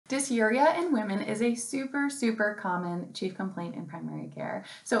Dysuria in women is a super common chief complaint in primary care.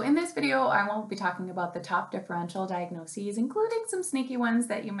 So in this video, I will be talking about the top differential diagnoses, including some sneaky ones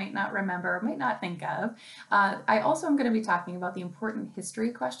that you might not remember or might not think of. I also am going to be talking about the important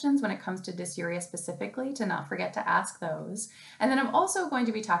history questions when it comes to dysuria specifically, to not forget to ask those. And then I'm also going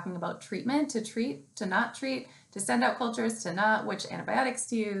to be talking about treatment, to treat, to not treat, to send out cultures, to not, which antibiotics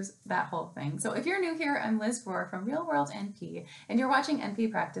to use, that whole thing. So if you're new here, I'm Liz Rohr from Real World NP, and you're watching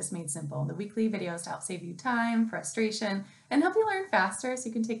NP Practice Made Simple, the weekly videos to help save you time, frustration, and help you learn faster so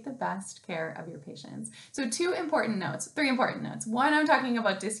you can take the best care of your patients. So three important notes. One, I'm talking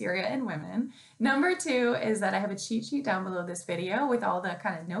about dysuria in women. Number two is that I have a cheat sheet down below this video with all the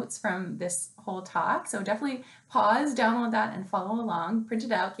kind of notes from this whole talk. So definitely pause, download that, and follow along. Print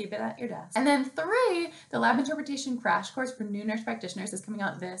it out, keep it at your desk. And then three, the lab interpretation crash course for new nurse practitioners is coming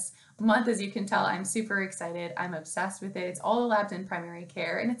out this month. As you can tell, I'm super excited. I'm obsessed with it. It's all the labs in primary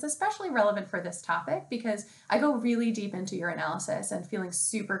care, and it's especially relevant for this topic because I go really deep into urinalysis and feeling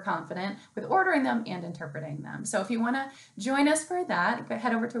super confident with ordering them and interpreting them. So if you want to join us for that,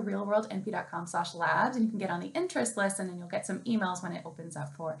 head over to realworldnp.com/labs and you can get on the interest list, and then you'll get some emails when it opens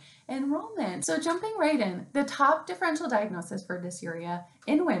up for enrollment. So jumping right in, the top differential diagnosis for dysuria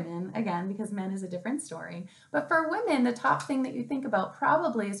in women, again, because men is a different story, but for women, the top thing that you think about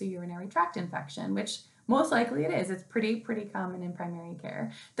probably is a urinary tract infection, which most likely it is. It's pretty common in primary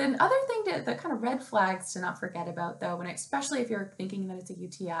care. The other thing, the kind of red flags to not forget about though, especially if you're thinking that it's a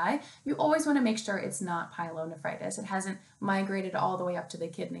UTI, you always want to make sure it's not pyelonephritis. It hasn't migrated all the way up to the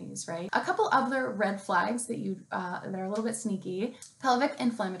kidneys, right? A couple other red flags that that are a little bit sneaky: pelvic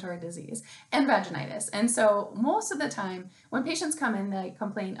inflammatory disease and vaginitis. And so most of the time when patients come in, they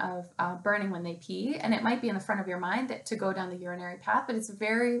complain of burning when they pee, and it might be in the front of your mind to go down the urinary path, but it's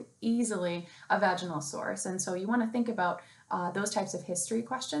very easily a vaginal source. And so you want to think about those types of history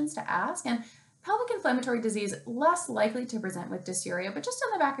questions to ask. And pelvic inflammatory disease, less likely to present with dysuria, but just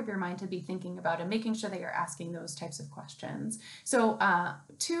in the back of your mind to be thinking about and making sure that you're asking those types of questions. So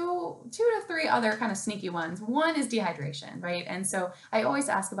two to three other kind of sneaky ones. One is dehydration, right? And so I always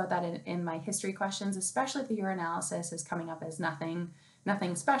ask about that in my history questions, especially if the urinalysis is coming up as nothing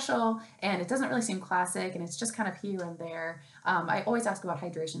special and it doesn't really seem classic and it's just kind of here and there. I always ask about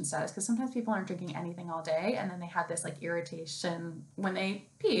hydration status because sometimes people aren't drinking anything all day and then they have this like irritation when they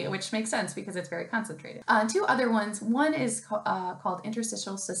pee, which makes sense because it's very concentrated. Two other ones. One is called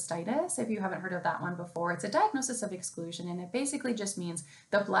Interstitial Cystitis. If you haven't heard of that one before, it's a diagnosis of exclusion, and it basically just means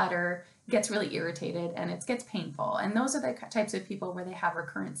the bladder gets really irritated and it gets painful. And those are the types of people where they have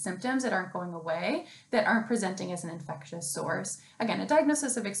recurrent symptoms that aren't going away, that aren't presenting as an infectious source. Again, a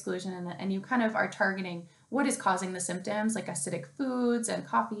diagnosis of exclusion, and you kind of are targeting what is causing the symptoms, like acidic foods and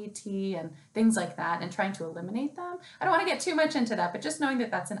coffee, tea, and things like that, and trying to eliminate them. I don't want to get too much into that, but just knowing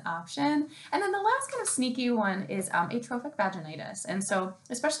that that's an option. And then the last kind of sneaky one is atrophic vaginitis. And so,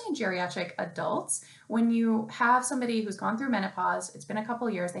 especially in geriatric adults, when you have somebody who's gone through menopause, it's been a couple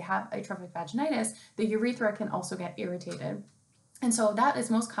years, they have atrophic vaginitis, the urethra can also get irritated. And so that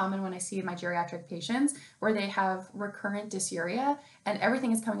is most common when I see my geriatric patients, where they have recurrent dysuria and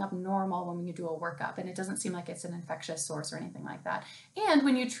everything is coming up normal when you do a workup, and it doesn't seem like it's an infectious source or anything like that. And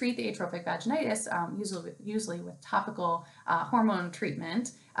when you treat the atrophic vaginitis, usually with topical hormone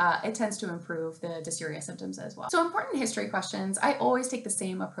treatment, it tends to improve the dysuria symptoms as well. So important history questions. I always take the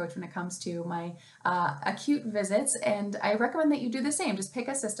same approach when it comes to my acute visits, and I recommend that you do the same. Just pick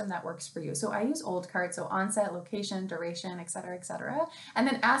a system that works for you. So I use OldCart, so onset, location, duration, etc., and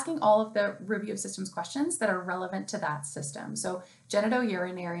then asking all of the review of systems questions that are relevant to that system. So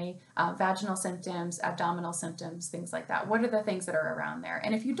genitourinary, vaginal symptoms, abdominal symptoms, things like that. What are the things that are around there?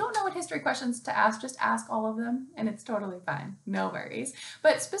 And if you don't know what history questions to ask, just ask all of them, and it's totally fine. No worries.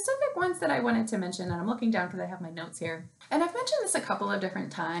 But specific ones that I wanted to mention, and I'm looking down because I have my notes here, and I've mentioned this a couple of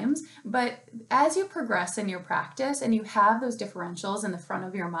different times, but as you progress in your practice and you have those differentials in the front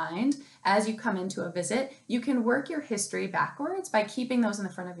of your mind as you come into a visit, you can work your history backwards by keeping those in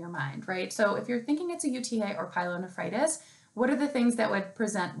the front of your mind, right? So if you're thinking it's a UTI or pyelonephritis, what are the things that would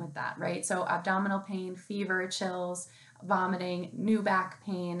present with that, right? So abdominal pain, fever, chills, vomiting, new back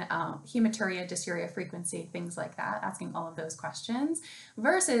pain, hematuria, dysuria frequency, things like that, asking all of those questions,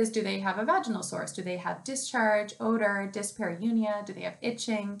 versus do they have a vaginal source? Do they have discharge, odor, dyspareunia? Do they have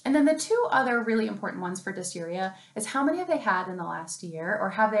itching? And then the two other really important ones for dysuria is how many have they had in the last year, or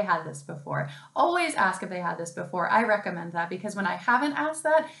have they had this before? Always ask if they had this before. I recommend that because when I haven't asked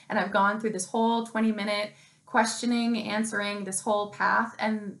that and I've gone through this whole 20-minute questioning, answering this whole path,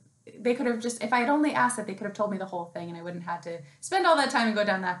 and they could have just, if I had only asked it, they could have told me the whole thing and I wouldn't have to spend all that time and go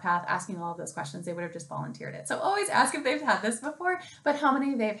down that path asking all of those questions. They would have just volunteered it. So always ask if they've had this before, but how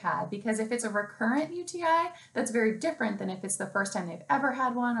many they've had, because if it's a recurrent UTI, that's very different than if it's the first time they've ever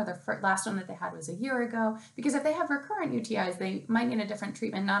had one or the last one that they had was a year ago. Because if they have recurrent UTIs, they might need a different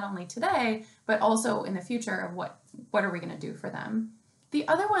treatment, not only today, but also in the future of what are we going to do for them. The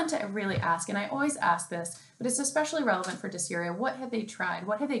other one to really ask, and I always ask this, but it's especially relevant for dysuria, what have they tried?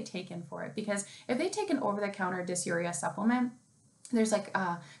 What have they taken for it? Because if they take an over-the-counter dysuria supplement, there's like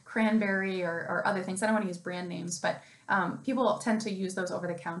cranberry or other things. I don't want to use brand names, but people tend to use those over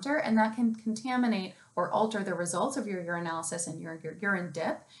the counter, and that can contaminate or alter the results of your urinalysis and your urine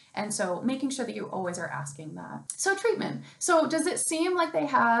dip. And so making sure that you always are asking that. So treatment. So does it seem like they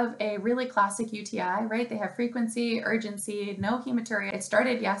have a really classic UTI, right? They have frequency, urgency, no hematuria. It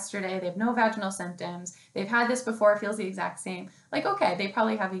started yesterday. They have no vaginal symptoms. They've had this before, feels the exact same. Like, okay, they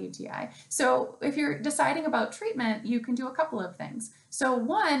probably have a UTI. So if you're deciding about treatment, you can do a couple of things. So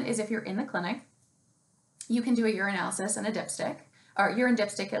one is if you're in the clinic, you can do a urinalysis and a dipstick, or urine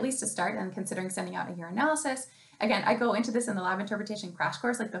dipstick at least to start, and considering sending out a urinalysis. Again, I go into this in the lab interpretation crash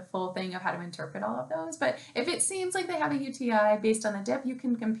course, like the full thing of how to interpret all of those. But if it seems like they have a UTI based on the dip, you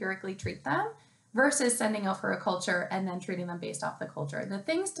can empirically treat them versus sending out for a culture and then treating them based off the culture. The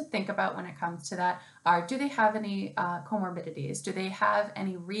things to think about when it comes to that are, do they have any comorbidities? Do they have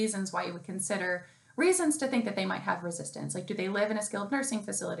any reasons why you would consider reasons to think that they might have resistance? Like, do they live in a skilled nursing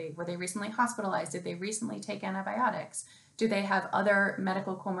facility? Were they recently hospitalized? Did they recently take antibiotics? Do they have other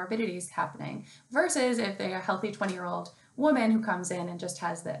medical comorbidities happening? Versus if they're a healthy 20-year-old woman who comes in and just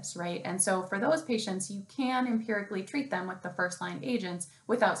has this, right? And so for those patients, you can empirically treat them with the first-line agents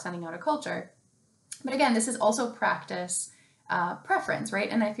without sending out a culture. But again, this is also practice preference, right?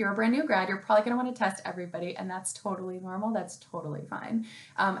 And if you're a brand new grad, you're probably going to want to test everybody, and that's totally normal. That's totally fine.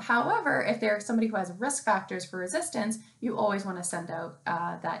 However, if there's somebody who has risk factors for resistance, you always want to send out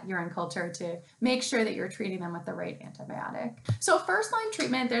that urine culture to make sure that you're treating them with the right antibiotic. So first-line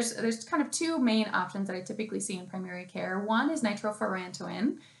treatment, there's kind of two main options that I typically see in primary care. One is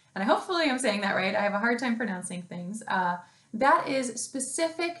nitrofurantoin, and hopefully I'm saying that right. I have a hard time pronouncing things. That is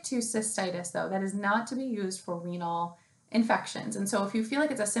specific to cystitis, though. That is not to be used for renal infections. And so if you feel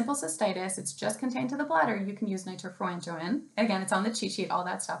like it's a simple cystitis, it's just contained to the bladder, you can use nitrofurantoin. Again, it's on the cheat sheet, all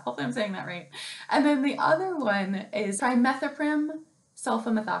that stuff. Hopefully I'm saying that right. And then the other one is trimethoprim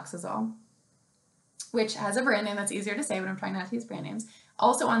sulfamethoxazole, which has a brand name that's easier to say, but I'm trying not to use brand names.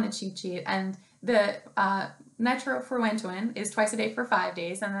 Also on the cheat sheet. And the nitrofurantoin is twice a day for 5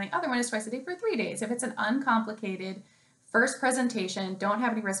 days, and then the other one is twice a day for 3 days. If it's an uncomplicated first presentation, don't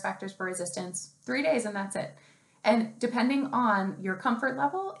have any risk factors for resistance, 3 days and that's it. And depending on your comfort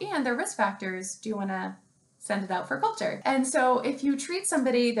level and their risk factors, do you want to send it out for culture? And so if you treat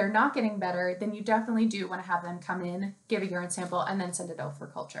somebody, they're not getting better, then you definitely do want to have them come in, give a urine sample, and then send it out for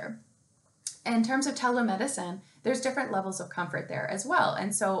culture. In terms of telemedicine, there's different levels of comfort there as well.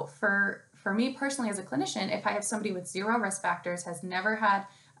 And so for me personally as a clinician, if I have somebody with 0 risk factors, has never had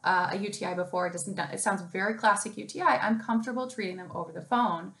a UTI before, it sounds very classic UTI, I'm comfortable treating them over the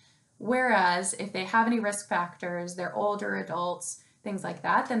phone. Whereas if they have any risk factors, they're older adults, things like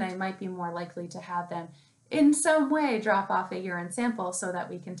that, then I might be more likely to have them in some way drop off a urine sample so that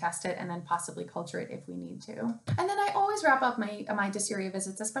we can test it and then possibly culture it if we need to. And then I always wrap up my dysuria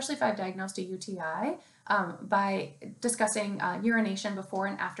visits, especially if I've diagnosed a UTI, by discussing urination before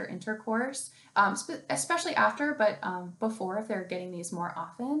and after intercourse, especially after, but before if they're getting these more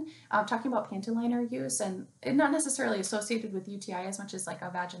often. Talking about panty liner use, and not necessarily associated with UTI as much as like a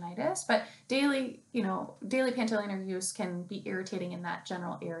vaginitis, but daily panty liner use can be irritating in that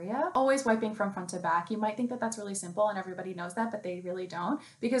general area. Always wiping from front to back. You might think that that's really simple and everybody knows that, but they really don't,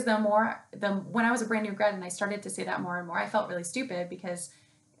 because when I was a brand new grad and I started to say that more and more, I felt really stupid because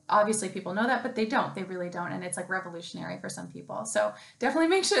obviously people know that, but they don't. They really don't. And it's like revolutionary for some people. So definitely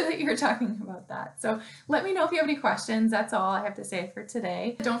make sure that you're talking about that. So let me know if you have any questions. That's all I have to say for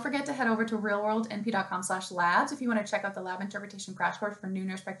today. Don't forget to head over to realworldnp.com/labs if you want to check out the lab interpretation crash course for new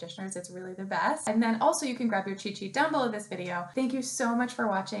nurse practitioners. It's really the best. And then also you can grab your cheat sheet down below this video. Thank you so much for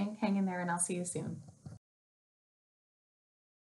watching. Hang in there and I'll see you soon.